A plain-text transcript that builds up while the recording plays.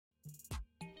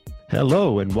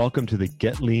Hello, and welcome to the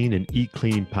Get Lean and Eat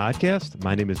Clean podcast.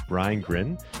 My name is Brian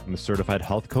Grin. I'm a certified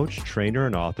health coach, trainer,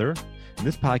 and author. And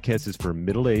this podcast is for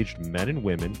middle-aged men and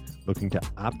women looking to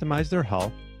optimize their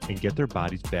health and get their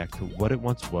bodies back to what it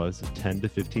once was 10 to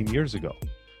 15 years ago.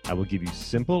 I will give you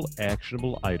simple,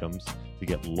 actionable items to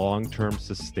get long-term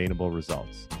sustainable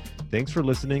results. Thanks for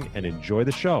listening and enjoy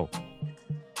the show.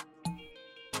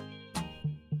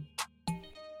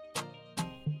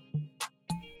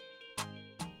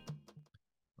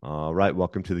 All right,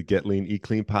 welcome to the Get Lean, Eat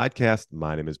Clean podcast.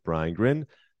 My name is Brian Grin.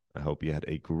 I hope you had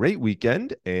a great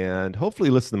weekend and hopefully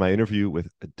listen to my interview with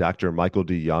Dr. Michael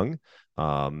DeYoung.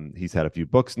 He's had a few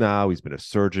books now. He's been a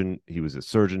surgeon. He was a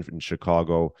surgeon in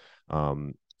Chicago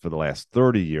for the last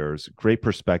 30 years. Great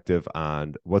perspective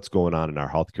on what's going on in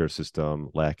our healthcare system,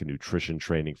 lack of nutrition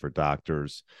training for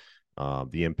doctors,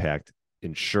 the impact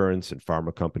insurance and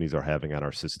pharma companies are having on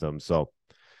our system. So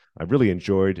I really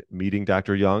enjoyed meeting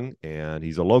Dr. Young, and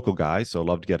he's a local guy, so I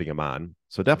loved getting him on.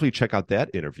 So definitely check out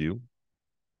that interview.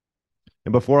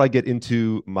 And before I get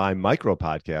into my micro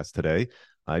podcast today,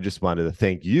 I just wanted to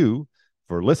thank you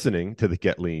for listening to the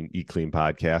Get Lean, Eat Clean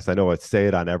podcast. I know I say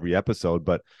it on every episode,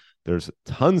 but there's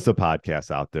tons of podcasts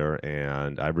out there,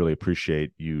 and I really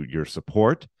appreciate your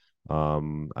support.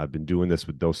 I've been doing this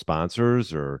with no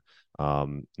sponsors or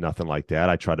nothing like that.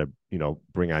 I try to,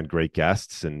 bring on great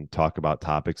guests and talk about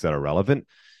topics that are relevant.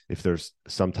 If there's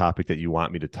some topic that you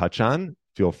want me to touch on,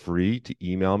 feel free to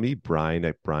email me,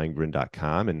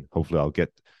 brian@briangrin.com, and hopefully I'll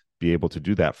be able to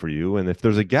do that for you. And if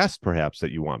there's a guest perhaps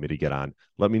that you want me to get on,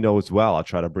 let me know as well. I'll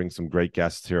try to bring some great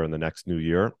guests here in the next new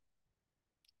year.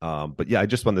 But yeah, I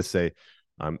just wanted to say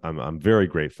I'm very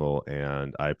grateful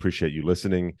and I appreciate you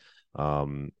listening.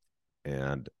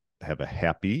 And have a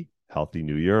happy, healthy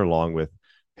new year, along with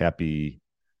happy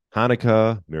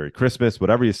Hanukkah, Merry Christmas,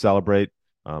 whatever you celebrate.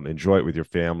 Enjoy it with your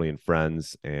family and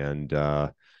friends. And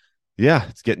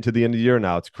it's getting to the end of the year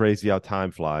now. It's crazy how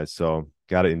time flies. So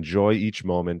got to enjoy each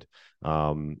moment.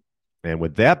 And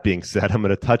with that being said, I'm going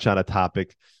to touch on a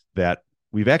topic that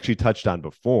we've actually touched on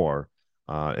before.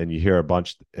 And you hear a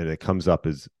bunch, and it comes up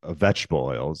as vegetable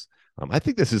oils. I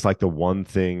think this is like one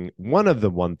of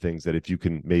the things that if you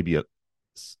can maybe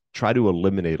try to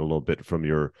eliminate a little bit from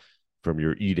your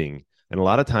eating. And a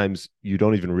lot of times you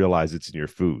don't even realize it's in your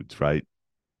foods, right?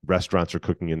 Restaurants are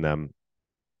cooking in them.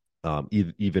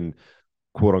 Even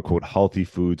quote unquote healthy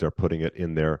foods are putting it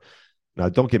in there. Now,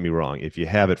 don't get me wrong. If you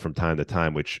have it from time to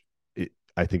time,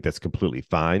 I think that's completely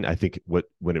fine. I think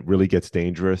when it really gets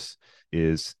dangerous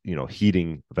is,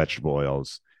 heating vegetable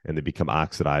oils and they become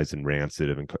oxidized and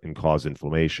rancid and cause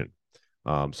inflammation.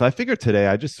 So I figured today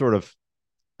I just sort of,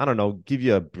 give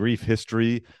you a brief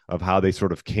history of how they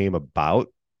sort of came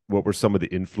about. What were some of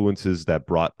the influences that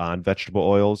brought on vegetable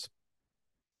oils?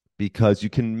 Because you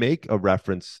can make a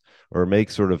reference or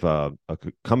make sort of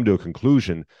come to a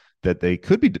conclusion that they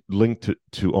could be linked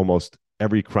to almost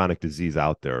every chronic disease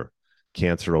out there.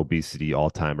 Cancer, obesity,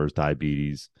 Alzheimer's,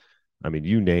 diabetes. I mean,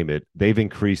 you name it.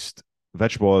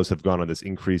 Vegetable oils have gone on this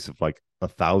increase of like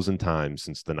 1,000 times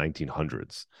since the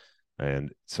 1900s.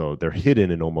 And so they're hidden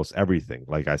in almost everything.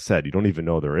 Like I said, you don't even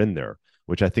know they're in there,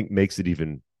 which I think makes it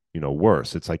even,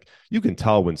 worse. It's like you can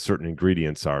tell when certain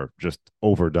ingredients are just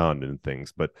overdone and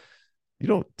things, but you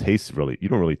don't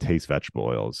really taste vegetable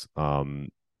oils.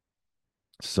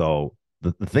 So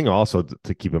the thing also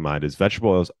to keep in mind is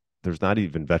vegetable oils, there's not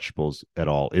even vegetables at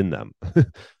all in them.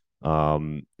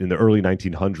 In the early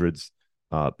 1900s,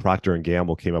 Procter &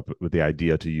 Gamble came up with the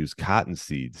idea to use cotton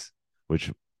seeds,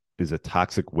 which is a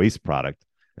toxic waste product,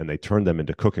 and they turned them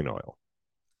into cooking oil.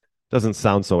 Doesn't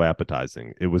sound so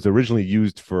appetizing. It was originally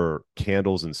used for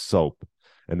candles and soap,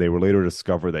 and they were later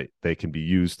discovered that they can be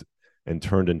used and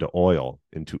turned into oil,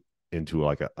 into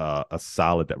like a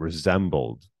solid that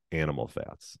resembled animal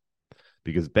fats.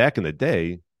 Because back in the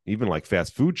day, even like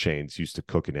fast food chains used to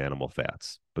cook in animal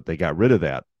fats, but they got rid of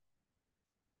that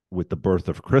with the birth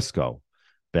of Crisco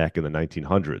back in the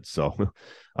 1900s.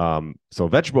 So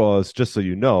vegetable oils, just so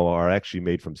you know, are actually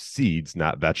made from seeds,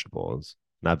 not vegetables.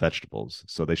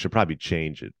 So they should probably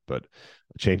change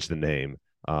the name.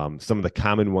 Some of the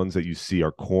common ones that you see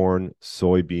are corn,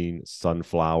 soybean,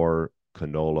 sunflower,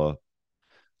 canola.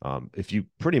 If you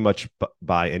pretty much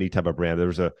buy any type of brand,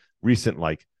 there's a recent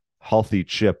like healthy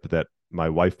chip that my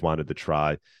wife wanted to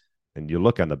try. And you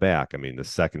look on the back, I mean, the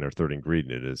second or third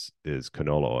ingredient is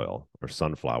canola oil or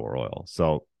sunflower oil.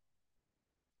 So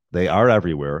they are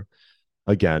everywhere.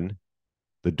 Again,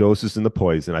 the doses and the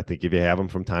poison, I think if you have them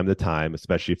from time to time,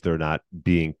 especially if they're not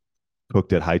being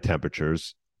cooked at high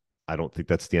temperatures, I don't think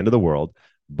that's the end of the world.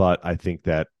 But I think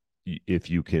that if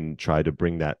you can try to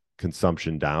bring that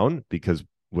consumption down, because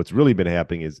what's really been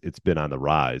happening is it's been on the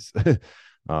rise.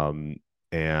 um,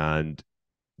 and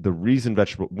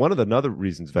one of the other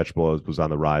reasons vegetable oils was on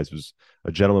the rise was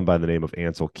a gentleman by the name of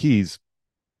Ansel Keys.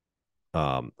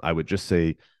 I would just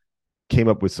say came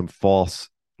up with some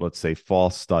let's say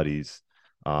false studies,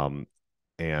 um,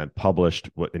 and published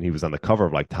and he was on the cover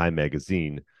of like Time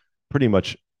magazine, pretty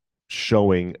much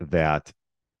showing that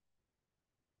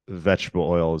vegetable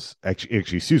oils,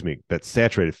 excuse me, that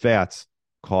saturated fats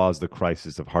cause the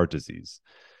crisis of heart disease.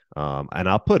 And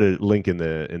I'll put a link in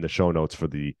the show notes for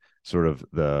the sort of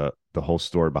the whole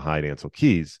story behind Ansel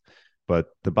Keys. But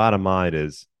the bottom line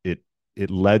is it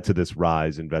led to this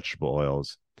rise in vegetable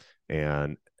oils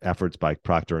and efforts by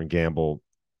Procter and Gamble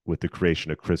with the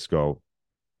creation of Crisco.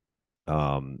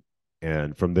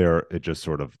 And from there, it just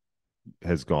sort of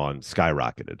has gone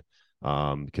skyrocketed,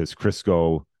 because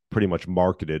Crisco pretty much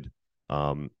Procter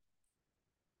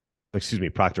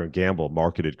and Gamble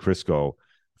marketed Crisco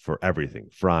for everything,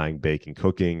 frying, baking,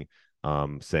 cooking,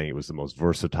 saying it was the most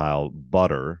versatile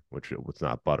butter, which it was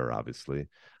not butter, obviously.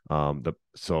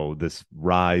 So this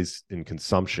rise in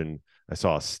consumption, I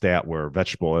saw a stat where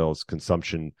vegetable oils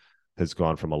consumption has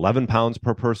gone from 11 pounds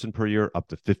per person per year up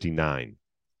to 59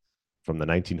 from the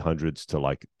 1900s to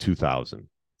like 2000.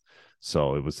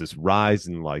 So it was this rise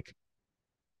in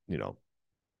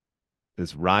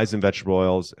this rise in vegetable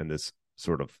oils and this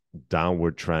sort of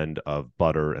downward trend of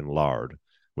butter and lard,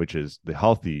 which is the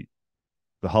healthy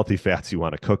fats you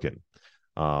want to cook in.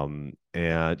 And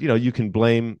you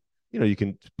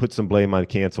can put some blame on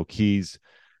Ansel Keys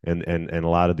and a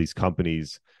lot of these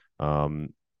companies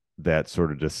that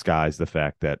sort of disguise the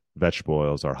fact that vegetable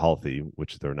oils are healthy,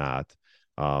 which they're not.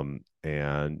 And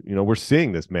we're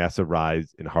seeing this massive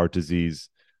rise in heart disease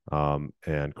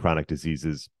and chronic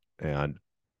diseases, and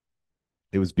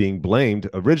it was being blamed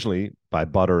originally by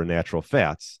butter and natural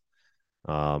fats.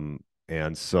 And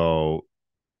so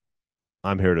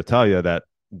I'm here to tell you that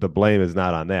the blame is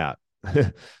not on that.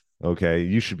 Okay,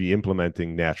 you should be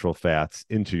implementing natural fats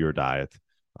into your diet.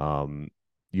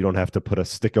 You don't have to put a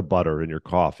stick of butter in your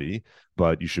coffee,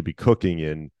 but you should be cooking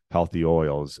in healthy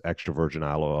oils, extra virgin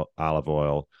olive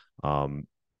oil,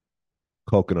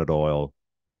 coconut oil.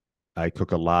 I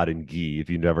cook a lot in ghee. If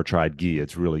you've never tried ghee,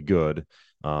 it's really good.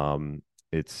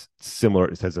 It's similar.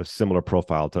 It has a similar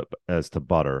profile as to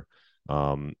butter.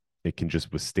 It can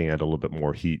just withstand a little bit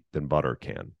more heat than butter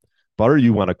can. Butter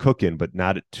you want to cook in, but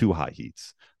not at too high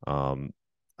heats. I'll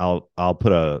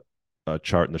put a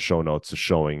chart in the show notes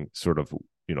showing sort of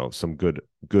some good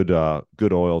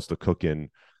oils to cook in,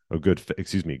 or good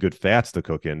fats to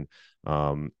cook in,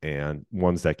 and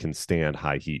ones that can stand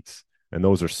high heats, and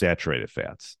those are saturated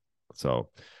fats. So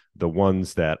the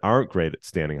ones that aren't great at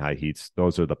standing high heats,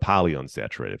 those are the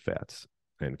polyunsaturated fats.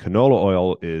 And canola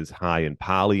oil is high in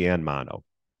poly and mono.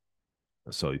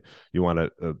 So you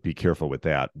want to be careful with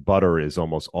that. Butter is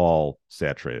almost all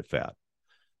saturated fat.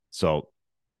 So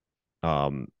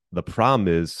the problem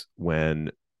is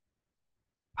when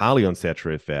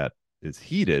polyunsaturated fat is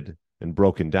heated and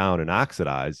broken down and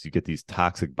oxidized, you get these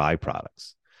toxic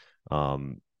byproducts.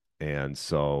 And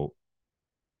so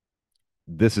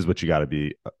this is what you got to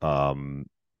be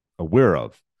aware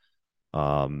of.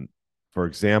 For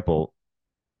example,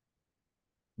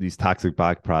 these toxic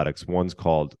byproducts, one's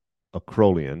called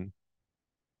acrolein,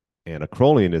 and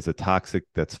acrolein is a toxic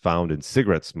that's found in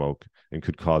cigarette smoke and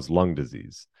could cause lung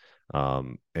disease.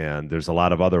 And there's a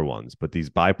lot of other ones, but these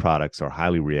byproducts are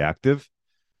highly reactive,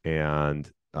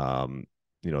 and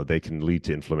they can lead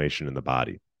to inflammation in the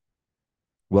body.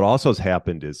 What also has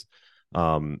happened is,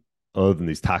 other than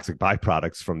these toxic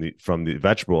byproducts from the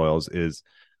vegetable oils, is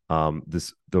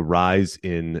the rise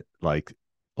in like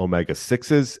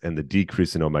omega-6s and the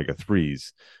decrease in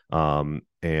omega-3s.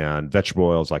 And vegetable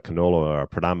oils like canola are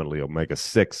predominantly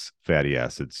omega-6 fatty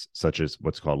acids, such as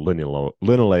what's called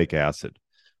linoleic acid.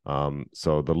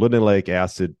 So the linoleic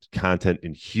acid content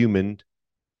in human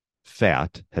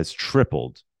fat has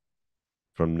tripled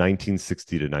from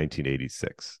 1960 to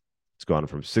 1986. It's gone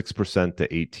from 6% to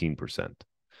 18%.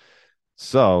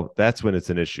 So that's when it's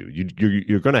an issue.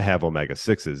 You're going to have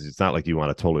omega-6s. It's not like you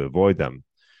want to totally avoid them,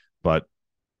 but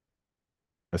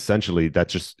essentially that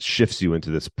just shifts you into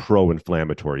this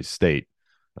pro-inflammatory state.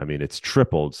 I mean, it's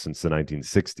tripled since the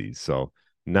 1960s, so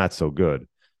not so good.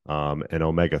 And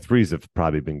omega-3s have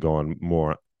probably gone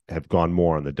more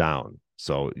on the down.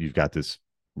 So you've got this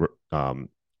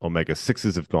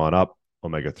omega-6s have gone up,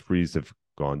 omega-3s have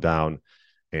gone down,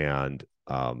 and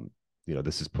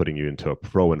this is putting you into a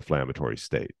pro-inflammatory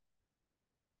state.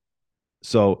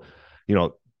 So,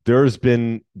 there's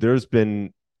been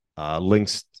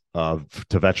links to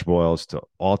vegetable oils to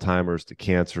Alzheimer's, to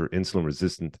cancer, insulin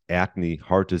resistant, acne,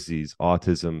 heart disease,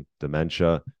 autism,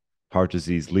 dementia, heart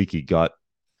disease, leaky gut,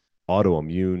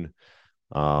 autoimmune.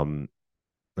 I'm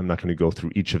not going to go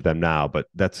through each of them now, but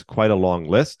that's quite a long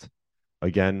list.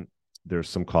 Again, there's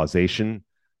some causation.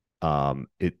 I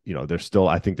think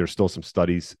there's still some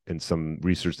studies and some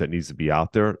research that needs to be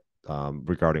out there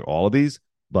regarding all of these.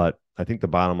 But I think the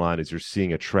bottom line is you're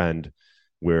seeing a trend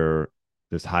where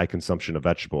this high consumption of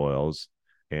vegetable oils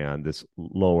and this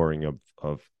lowering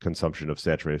of consumption of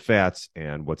saturated fats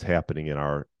and what's happening in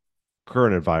our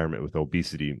current environment with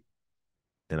obesity.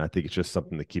 And I think it's just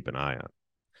something to keep an eye on.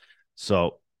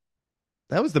 So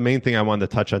that was the main thing I wanted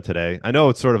to touch on today. I know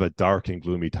it's sort of a dark and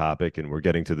gloomy topic, and we're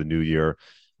getting to the new year.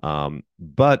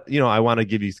 But, I want to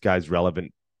give these guys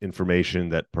relevant information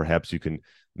that perhaps you can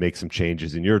make some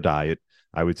changes in your diet.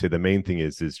 I would say the main thing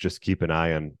is just keep an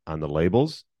eye on the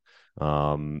labels.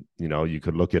 You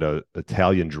could look at a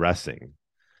Italian dressing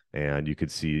and you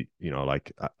could see,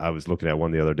 like I was looking at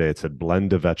one the other day, it said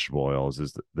blend of vegetable oils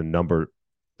is the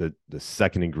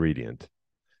second ingredient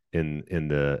in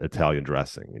the Italian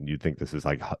dressing. And you think this is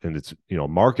like, and it's,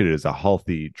 marketed as a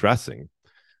healthy dressing.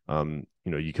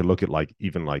 You can look at like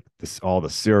even like this, all the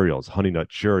cereals, Honey Nut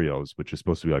Cheerios, which is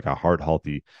supposed to be like a heart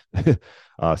healthy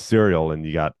cereal. And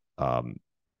you got, I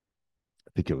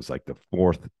think it was like the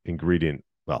fourth ingredient.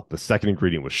 Well, the second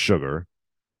ingredient was sugar.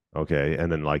 Okay. And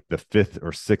then like the fifth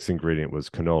or sixth ingredient was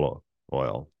canola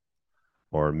oil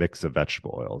or a mix of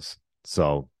vegetable oils.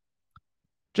 So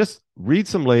just read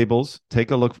some labels,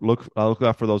 take a look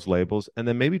out for those labels, and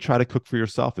then maybe try to cook for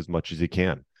yourself as much as you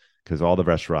can because all the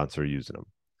restaurants are using them.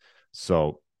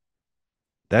 So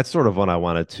that's sort of what I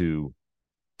wanted to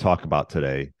talk about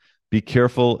today. Be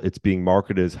careful. It's being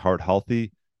marketed as heart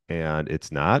healthy and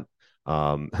it's not.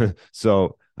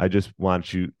 So I just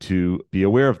want you to be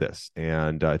aware of this.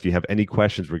 And if you have any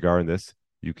questions regarding this,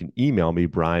 you can email me,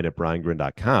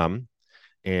 brian@briangrin.com,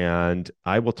 and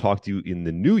I will talk to you in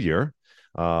the new year.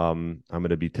 I'm going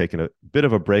to be taking a bit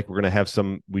of a break. We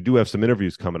do have some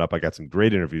interviews coming up. I got some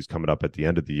great interviews coming up at the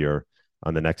end of the year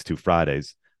on the next 2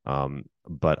 Fridays.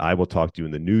 But I will talk to you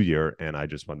in the new year. And I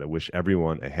just want to wish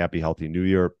everyone a happy, healthy new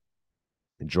year.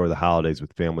 Enjoy the holidays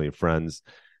with family and friends.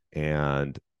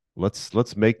 And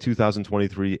let's make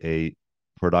 2023 a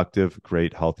productive,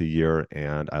 great, healthy year.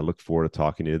 And I look forward to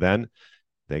talking to you then.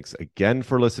 Thanks again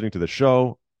for listening to the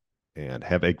show and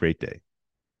have a great day.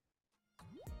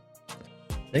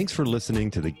 Thanks for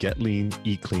listening to the Get Lean,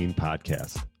 Eat Clean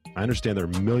podcast. I understand there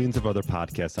are millions of other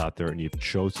podcasts out there, and you've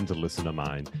chosen to listen to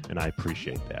mine, and I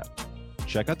appreciate that.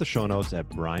 Check out the show notes at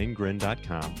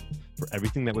briangrin.com for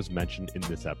everything that was mentioned in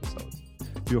this episode.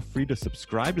 Feel free to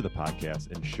subscribe to the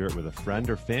podcast and share it with a friend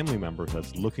or family member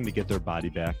that's looking to get their body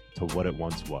back to what it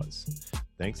once was.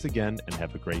 Thanks again, and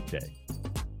have a great day.